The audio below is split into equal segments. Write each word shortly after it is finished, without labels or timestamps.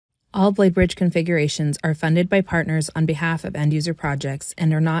All BladeBridge configurations are funded by partners on behalf of end-user projects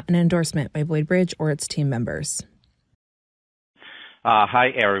and are not an endorsement by BladeBridge or its team members.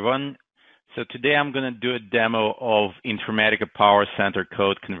 Hi, everyone. So today I'm going to do a demo of Informatica PowerCenter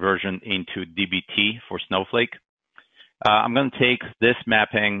code conversion into DBT for Snowflake. I'm going to take this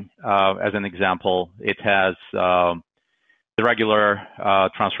mapping as an example. It has the regular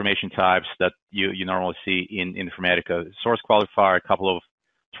transformation types that you normally see in Informatica: source qualifier, a couple of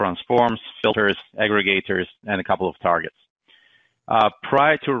transforms, filters, aggregators, and a couple of targets.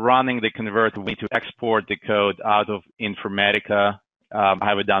 Prior to running the converter, we need to export the code out of Informatica. I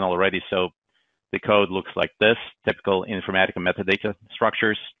have it done already, so the code looks like this: typical Informatica metadata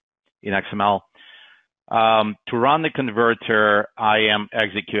structures in XML. To run the converter, I am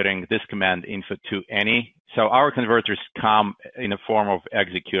executing this command, info2any. So our converters come in a form of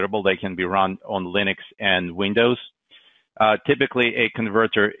executable. They can be run on Linux and Windows. Typically, a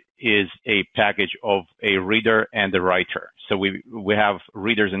converter is a package of a reader and a writer. So we have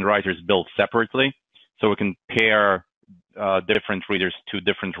readers and writers built separately, so we can pair different readers to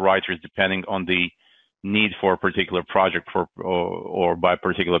different writers depending on the need for a particular project or by a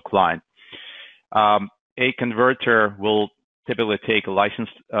particular client. A converter will typically take a license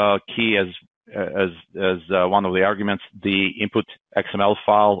key as one of the arguments, the input XML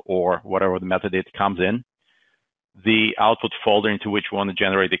file or whatever the metadata comes in, the output folder into which we want to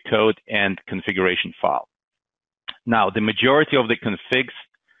generate the code, and configuration file. Now, the majority of the configs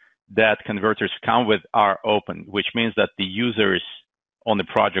that converters come with are open, which means that the users on the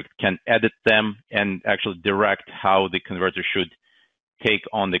project can edit them and actually direct how the converter should take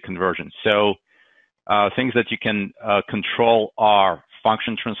on the conversion. So things that you can control are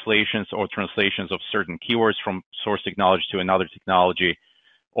function translations or translations of certain keywords from source technology to another technology,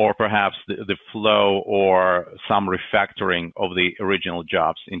 or perhaps the flow or some refactoring of the original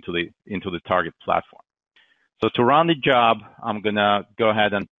jobs into the target platform. So to run the job, I'm gonna go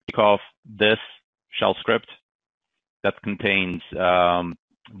ahead and kick off this shell script that contains the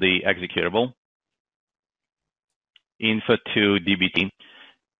executable info2dbt.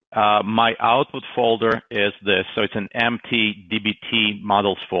 My output folder is this, so it's an empty DBT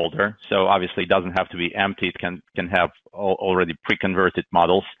models folder. So obviously it doesn't have to be empty. It can have already pre-converted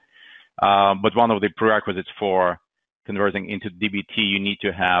models. But one of the prerequisites for converting into DBT, you need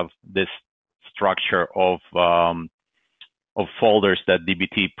to have this structure of folders that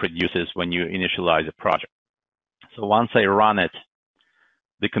DBT produces when you initialize a project. So once I run it,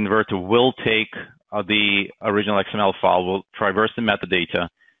 the converter will take the original XML file, will traverse the metadata,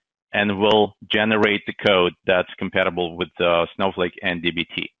 and will generate the code that's compatible with Snowflake and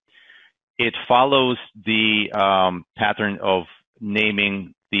DBT. It follows the pattern of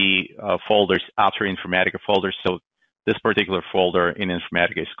naming the folders after Informatica folders. So this particular folder in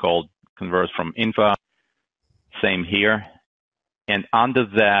Informatica is called Convert from Info. Same here. And under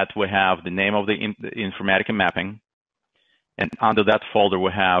that, we have the name of the Informatica mapping. And under that folder,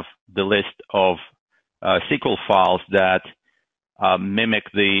 we have the list of SQL files that mimic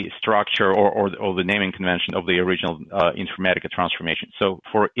the structure or the naming convention of the original Informatica transformation. So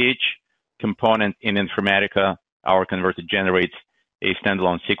for each component in Informatica, our converter generates a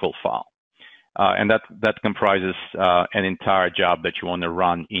standalone SQL file. And that comprises an entire job that you want to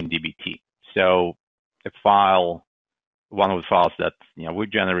run in DBT. So a file, one of the files that we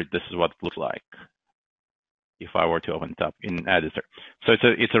generate, this is what it looks like if I were to open it up in editor. So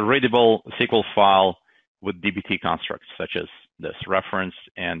it's a readable SQL file with DBT constructs such as this reference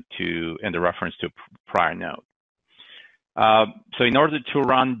and the reference to a prior node. So in order to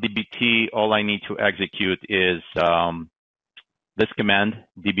run DBT, all I need to execute is this command,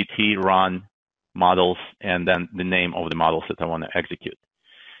 dbt run models, and then the name of the models that I want to execute.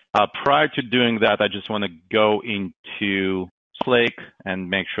 Prior to doing that, I just want to go into Snowflake and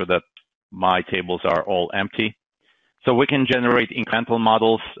make sure that my tables are all empty. So we can generate incremental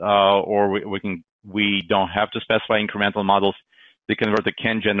models, or we don't have to specify incremental models. The converter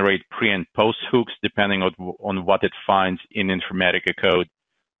can generate pre and post hooks depending on what it finds in Informatica code.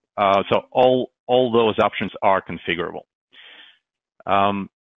 So all those options are configurable.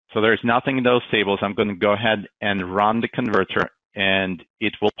 So there's nothing in those tables. I'm going to go ahead and run the converter, and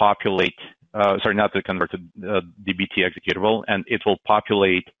it will populate, sorry, not the converter, DBT executable, and it will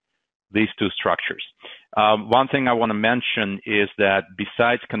populate these two structures. One thing I want to mention is that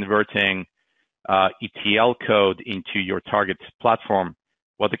besides converting ETL code into your target platform,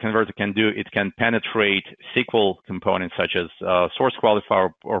 what the converter can do, it can penetrate SQL components such as source qualifier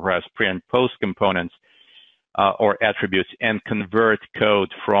or perhaps pre and post components or attributes, and convert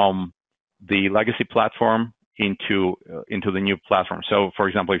code from the legacy platform into the new platform. So, for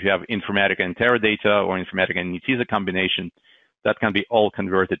example, if you have Informatica and Teradata or Informatica and Netezza combination, that can be all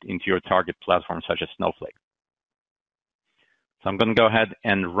converted into your target platform, such as Snowflake. So I'm going to go ahead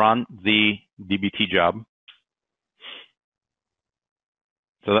and run the DBT job.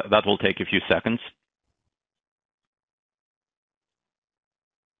 So that will take a few seconds.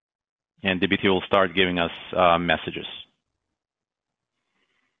 And DBT will start giving us messages.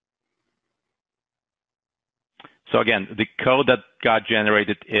 So again, the code that got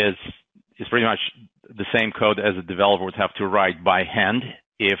generated is pretty much the same code as a developer would have to write by hand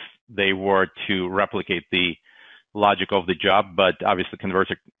if they were to replicate the logic of the job, but obviously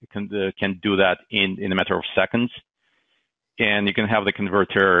converter can do that in a matter of seconds. And you can have the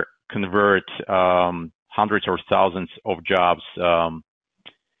converter convert hundreds or thousands of jobs at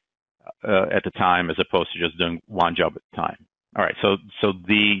a time, as opposed to just doing one job at a time. All right, so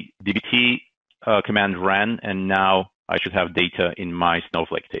the DBT command ran, and now I should have data in my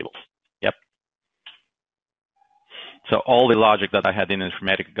Snowflake tables. Yep. So all the logic that I had in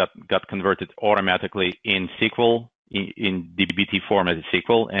Informatica got converted automatically in SQL, in DBT formatted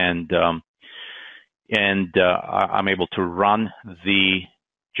SQL, and I'm able to run the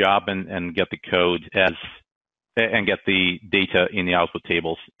job and get the code and get the data in the output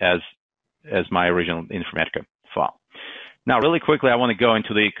tables as my original Informatica file. Now, really quickly, I want to go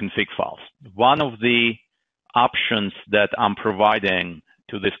into the config files. One of the options that I'm providing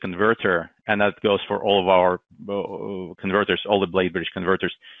to this converter, and that goes for all of our converters, all the BladeBridge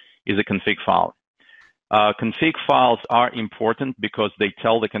converters, is a config file. Config files are important because they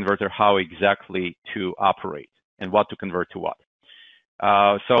tell the converter how exactly to operate and what to convert to what.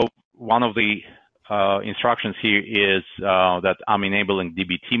 So one of the instructions here is that I'm enabling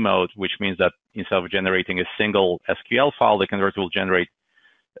DBT mode, which means that instead of generating a single SQL file, the converter will generate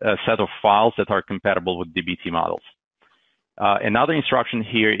a set of files that are compatible with DBT models. Another instruction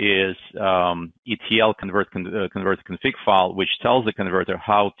here is ETL convert config file, which tells the converter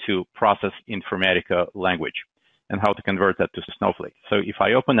how to process Informatica language and how to convert that to Snowflake. So if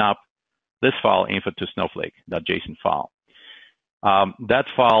I open up this file, info to Snowflake.json file, that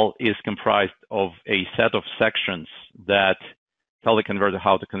file is comprised of a set of sections that tell the converter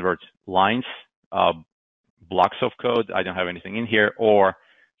how to convert lines, blocks of code, I don't have anything in here, or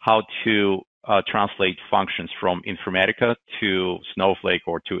how to translate functions from Informatica to Snowflake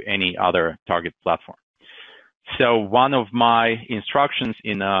or to any other target platform. So one of my instructions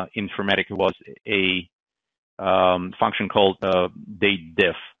in Informatica was a function called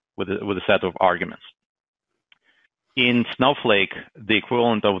dateDiff with a set of arguments. In Snowflake, the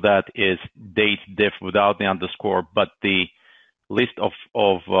equivalent of that is dateDiff without the underscore, but the list of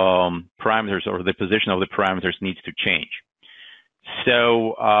parameters or the position of the parameters needs to change.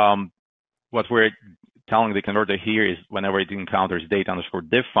 So what we're telling the converter here is whenever it encounters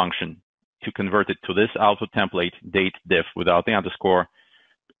date_diff function, to convert it to this output template, dateDiff without the underscore,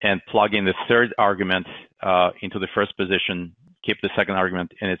 and plug in the third argument into the first position, keep the second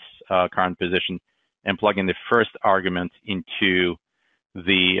argument in its current position, and plug in the first argument into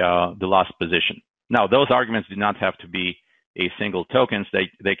the last position. Now, those arguments do not have to be a single tokens.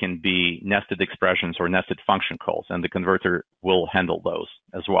 They can be nested expressions or nested function calls, and the converter will handle those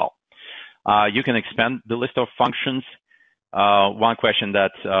as well. You can expand the list of functions. One question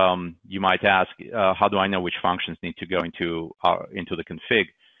that you might ask, how do I know which functions need to go into the config?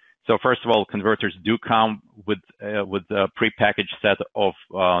 So first of all, converters do come with a prepackaged set of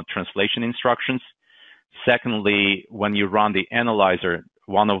translation instructions. Secondly, when you run the analyzer,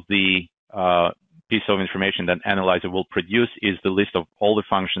 one of the piece of information that analyzer will produce is the list of all the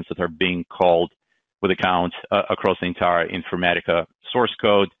functions that are being called with accounts across the entire Informatica source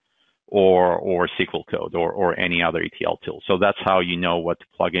code or SQL code or any other ETL tool. So that's how you know what to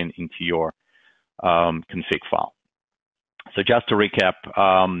plug in into your config file. So just to recap,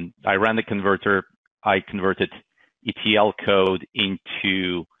 I ran the converter. I converted ETL code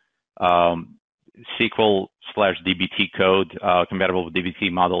into SQL/DBT code compatible with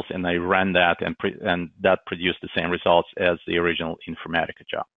DBT models, and I ran that, and that produced the same results as the original Informatica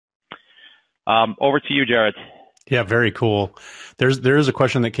job. Over to you, Jared. Yeah, very cool. There is a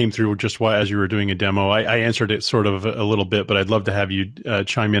question that came through just as you were doing a demo. I answered it sort of a little bit, but I'd love to have you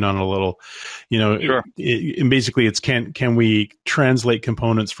chime in on it a little. Sure. And basically, it's can we translate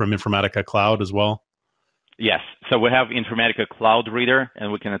components from Informatica Cloud as well? Yes. So we have Informatica Cloud Reader,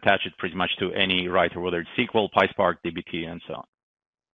 and we can attach it pretty much to any writer, whether it's SQL, PySpark, DBT, and so on.